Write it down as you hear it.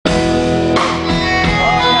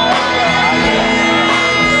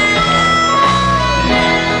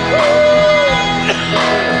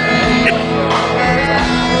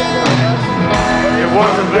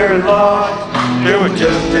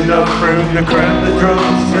enough room to cram the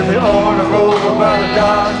drums in the honor roll about a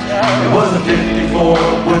Dodge. It was a 54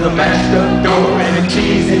 with a mashed up door and a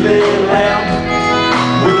cheesy little lamp,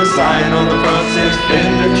 with a sign on the front says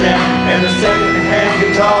Fender Champ and a second-hand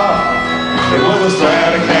guitar. It was a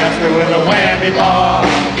Stratocaster with a whammy bar.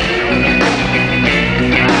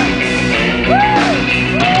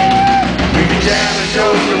 We could jam the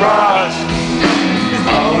show's garage,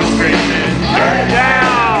 always screaming, turn it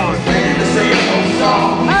down, playing the same old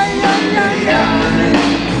song in the afternoon.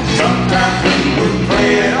 Sometimes we would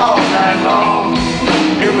play it all night long.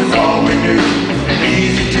 It was all we knew, and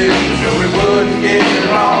easy too, so we wouldn't get it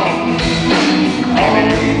wrong. All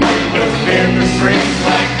we did was bend the strings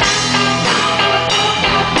like,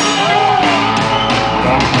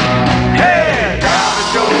 hey, down the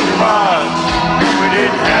show's garage. We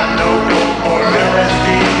didn't have no dope or LSD,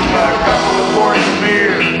 but a couple of quarts of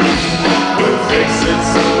beer would fix it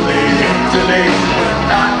so the intonation would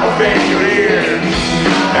not offend your ear.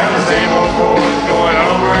 And the same old chords going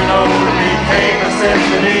over and over became a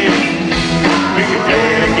symphony. We could play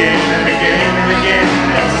it again and again and again.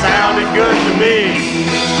 It sounded good to me.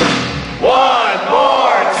 One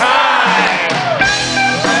more time.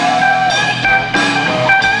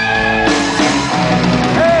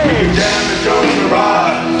 Hey, jam the show's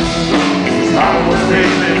garage. I was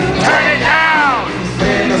screaming, turn it down.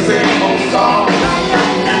 Sing the same old song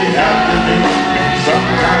in the afternoon.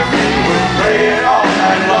 Sometimes we would play it all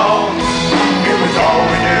night long. It was all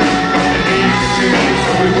we knew, and easy too, so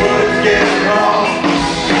we wouldn't get it wrong.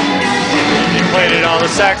 He played it on the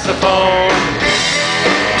saxophone.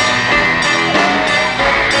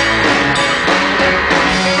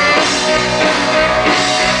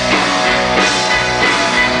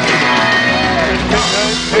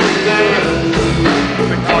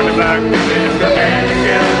 The cornerback was in the band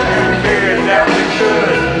together and figured that we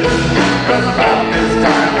could. Cause about this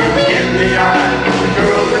time we would get the eye of the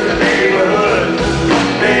girls in the neighborhood.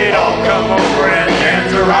 They'd all come over and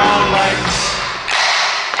dance around like,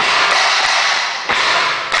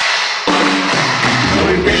 so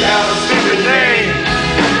we picked out a stupid name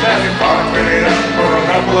that we traded up for a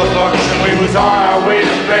couple of bucks, and we was on our way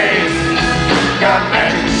to base. Got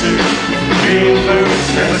matching suits, real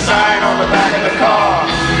boots, and a sign on the back of the car.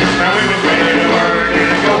 Now we was ready to learn in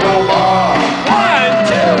a go-go bar. 1,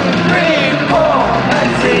 2, 3, 4.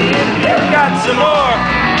 Let's see if you've got some more.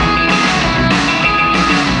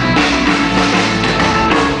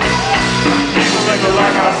 People think we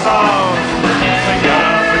like our songs. They got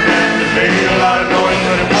up and then they made a lot of noise,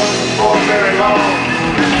 but it wasn't for very long.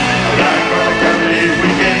 Like for the company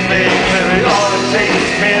weekend things, and we ought to change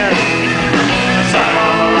men. Sign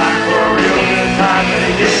on the line for a real good time, and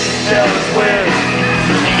he didn't tell us when.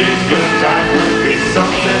 These good times would be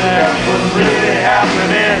something that was really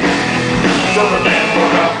happening. So the band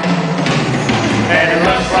broke up, and it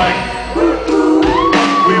looks like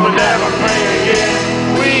we would never play again.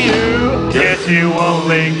 Guess you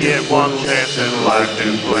only get one chance in life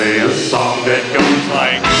to play a song that goes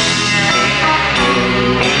like,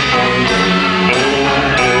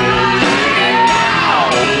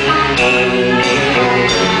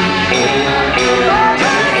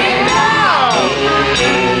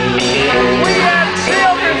 we have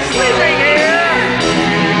children sleeping here.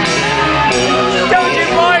 Don't you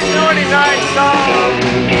boys know any nice songs?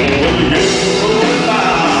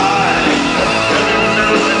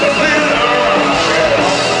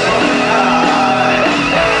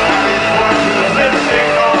 Lipstick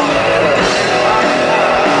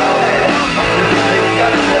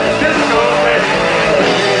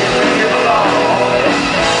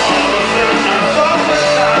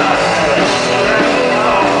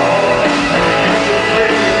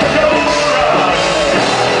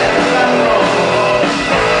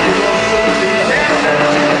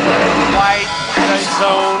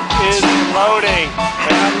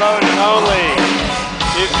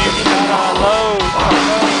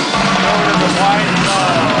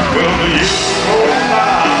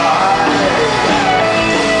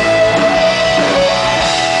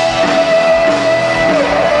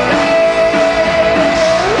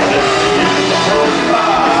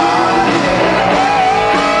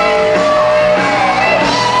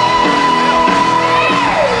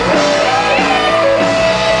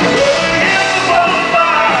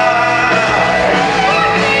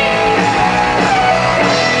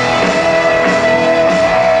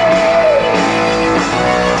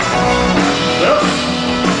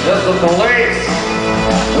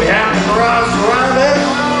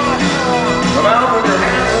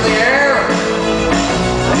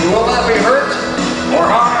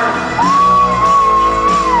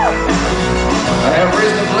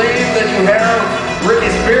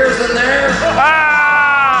in there.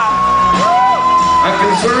 Ah! I'm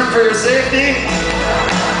concerned for your safety.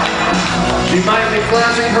 She might be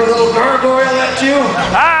flashing her little gargoyle at you.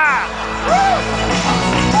 Ah!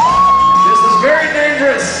 This is very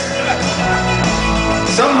dangerous.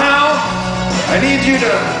 Somehow, I need you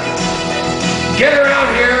to get her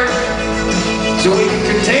out here so we can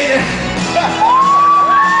contain it.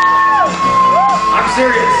 I'm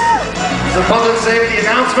serious. It's a public safety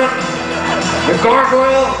announcement. The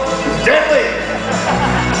gargoyle is deadly.